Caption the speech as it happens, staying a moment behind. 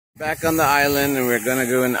Back on the island, and we're gonna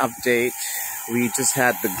go an update. We just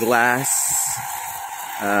had the glass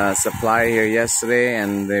supply here yesterday,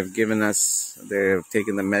 and they've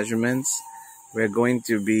taken the measurements. We're going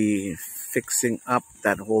to be fixing up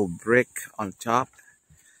that whole brick on top,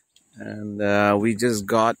 and we just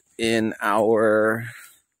got in we're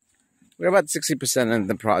about 60% in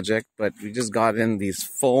the project, but we just got in these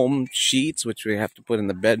foam sheets which we have to put in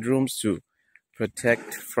the bedrooms to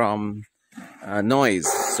protect from noise.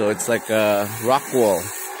 So it's like a rock wall.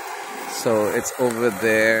 So it's over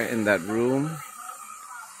there in that room,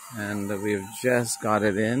 and we've just got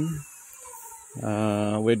it in.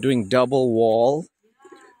 We're doing double wall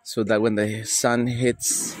so that when the sun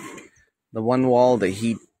hits the one wall, the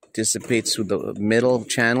heat dissipates through the middle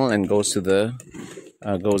channel and goes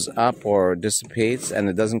up or dissipates, and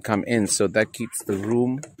it doesn't come in. So that keeps the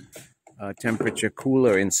room temperature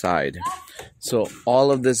cooler inside. So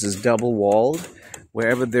all of this is double walled.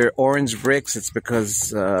 Wherever there are orange bricks, it's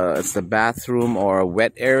because it's the bathroom or a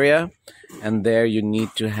wet area, and there you need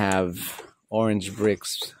to have orange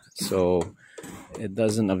bricks so it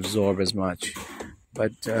doesn't absorb as much.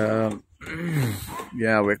 But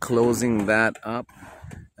yeah, we're closing that up.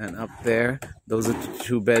 And up there, those are the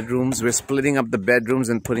 2 bedrooms. We're splitting up the bedrooms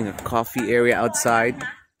and putting a coffee area outside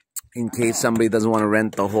in case somebody doesn't want to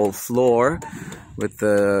rent the whole floor with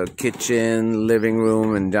the kitchen, living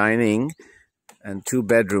room, and dining, and 2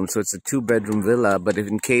 bedrooms. So it's a 2-bedroom villa, but if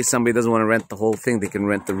in case somebody doesn't want to rent the whole thing, they can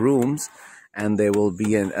rent the rooms, and there will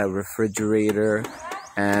be a refrigerator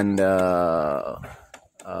and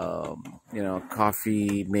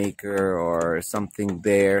coffee maker or something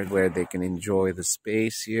there where they can enjoy the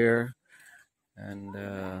space here. And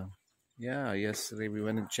yeah, yesterday we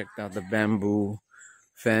went and checked out the bamboo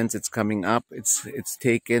fence. It's coming up. It's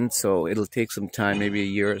taken, so it'll take some time, maybe a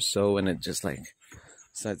year or so, and it just like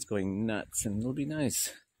starts going nuts, and it'll be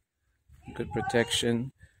nice. Good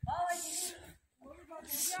protection.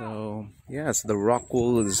 So yeah, so the rock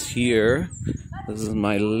wool is here. This is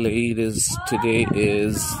my latest. Today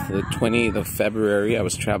is the 20th of February. I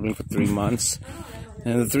was traveling for 3 months,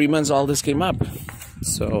 and in the 3 months all this came up.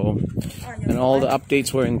 So, and all the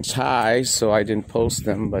updates were in Thai, so I didn't post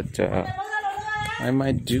them, but I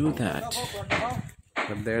might do that.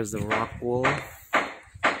 But there's the rock wool.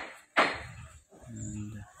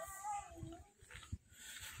 And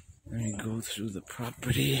let me go through the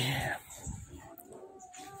property.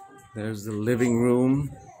 There's the living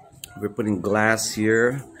room. We're putting glass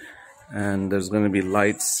here, and there's going to be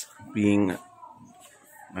lights being.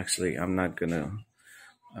 Actually, I'm not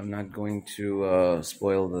going to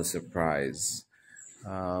spoil the surprise.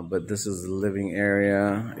 But this is the living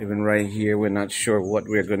area. Even right here, we're not sure what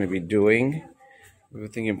we're going to be doing. We were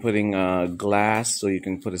thinking of putting glass so you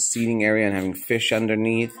can put a seating area and having fish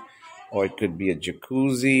underneath, or it could be a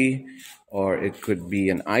jacuzzi, or it could be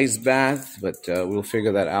an ice bath, but we'll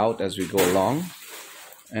figure that out as we go along.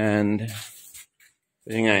 And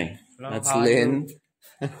that's Lynn.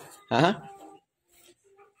 Huh?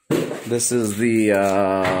 This is the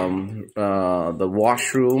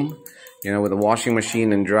washroom, with a washing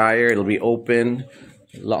machine and dryer. It'll be open,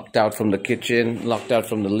 locked out from the kitchen, locked out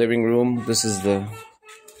from the living room. This is the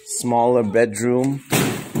smaller bedroom,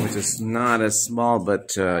 which is not as small,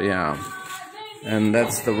 but yeah. And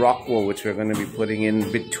that's the rock wall, which we're going to be putting in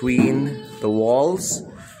between the walls.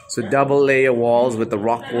 So double layer walls with the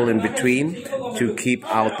rock wall in between to keep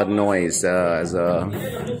out the noise. So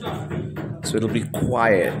it'll be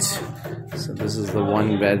quiet. So this is the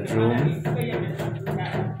 1 bedroom.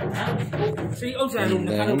 And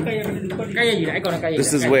then,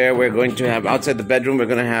 this is where we're going to have, outside the bedroom, we're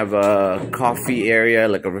going to have a coffee area,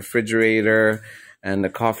 like a refrigerator and a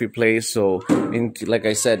coffee place. So, like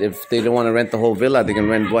I said, if they don't want to rent the whole villa, they can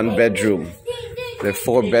rent 1 bedroom. There are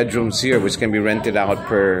 4 bedrooms here, which can be rented out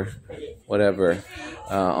per whatever,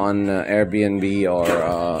 on Airbnb or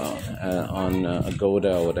on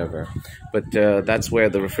Agoda or whatever. But that's where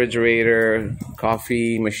the refrigerator,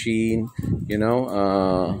 coffee machine,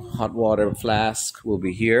 hot water flask will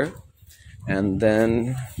be here. And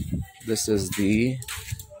then this is the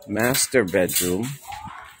master bedroom,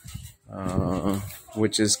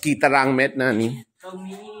 which is kitarang met nani.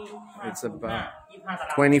 It's about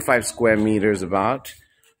 25 square meters about.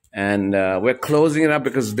 And we're closing it up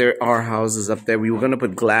because there are houses up there. We were going to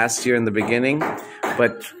put glass here in the beginning,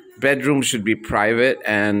 but bedrooms should be private,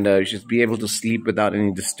 and you should be able to sleep without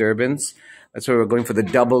any disturbance. That's why we're going for the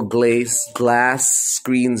double glass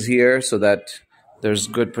screens here, so that there's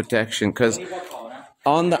good protection. Because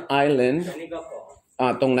on the island,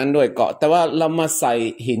 ตรงนั้นด้วยเกาะแต่ว่าเรามาใส่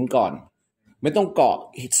หินก่อนไม่ต้องเกาะ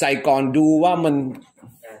ใส่ก่อนดูว่ามัน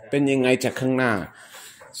เป็นยังไงจากข้างหน้า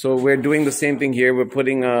So we're doing the same thing here. We're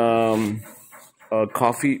putting a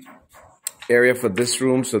coffee area for this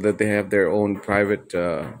room so that they have their own private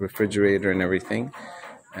refrigerator and everything.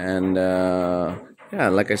 And yeah,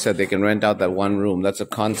 like I said, they can rent out that one room. That's a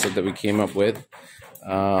concept that we came up with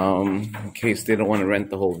in case they don't want to rent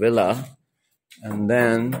the whole villa. And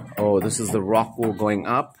then, oh, this is the rock wall going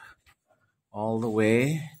up all the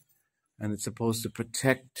way. And it's supposed to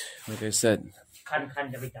protect, like I said.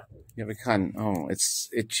 Yeah, we can't. Oh, it's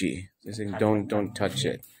itchy. They're saying don't touch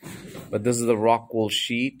it. But this is the rock wool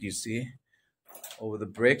sheet, you see, over the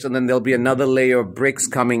bricks. And then there'll be another layer of bricks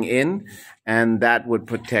coming in, and that would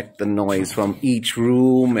protect the noise from each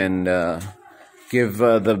room and give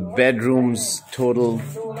the bedrooms total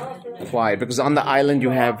quiet. Because on the island you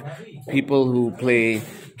have people who play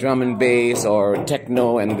drum and bass or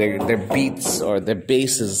techno, and their beats or their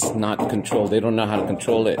bass is not controlled. They don't know how to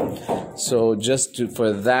control it. So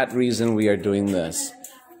for that reason, we are doing this.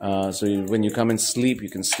 When you come and sleep, you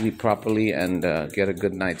can sleep properly and get a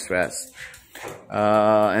good night's rest.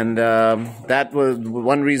 That was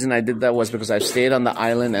one reason I did that, was because I've stayed on the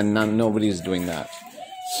island and nobody's doing that.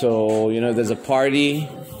 So, you know, there's a party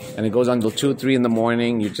and it goes on until 2, 3 in the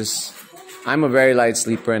morning. I'm a very light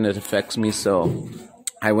sleeper and it affects me, so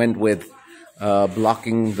I went with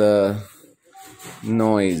blocking the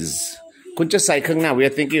noise. We are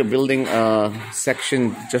thinking of building a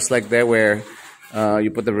section just like there where you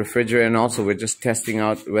put the refrigerator, and also we're just testing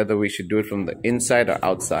out whether we should do it from the inside or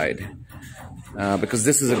outside. Because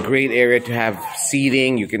this is a great area to have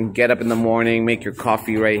seating. You can get up in the morning, make your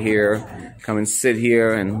coffee right here, come and sit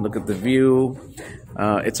here and look at the view.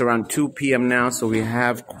 It's around 2 p.m. now, so we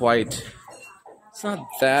have it's not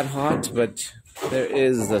that hot, but there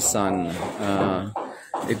is the sun.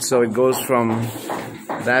 So it goes from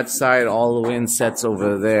that side all the way and sets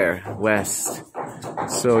over there, west.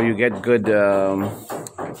 So you get good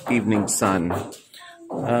evening sun.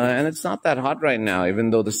 And it's not that hot right now,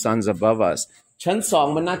 even though the sun's above us. Second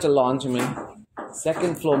floor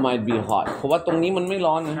might be hot.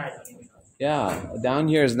 Yeah, down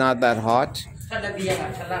here is not that hot.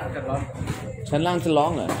 ชั้นล่างจะร้อ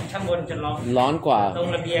นเหรอชั้นบนจะร้อนกว่าตรง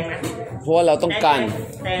ระเบียงนะเพราะว่าเราต้องการ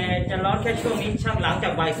แต่จะร้อนแค่ช่วงนี้ช่วงหลังจา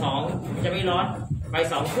กบ่าย 2จะไม่ร้อนบ่าย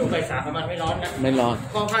 2 ครึ่งบ่าย 3ประมาณไม่ร้อนนะไม่ร้อน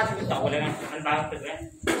ก็ผ้าที่ต่อเลยนะมันบางตึกแล้ว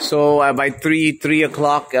So by 3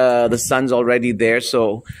 o'clock the sun's already there, so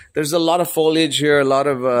there's a lot of foliage here, a lot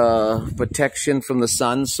of protection from the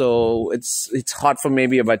sun, so it's hot for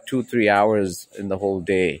maybe about 2-3 hours in the whole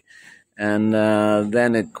day. And then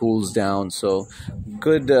it cools down. So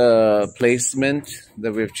good placement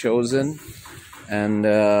that we've chosen. And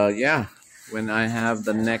yeah, when I have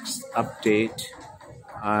the next update,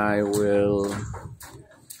 I will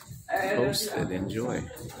post it. Enjoy.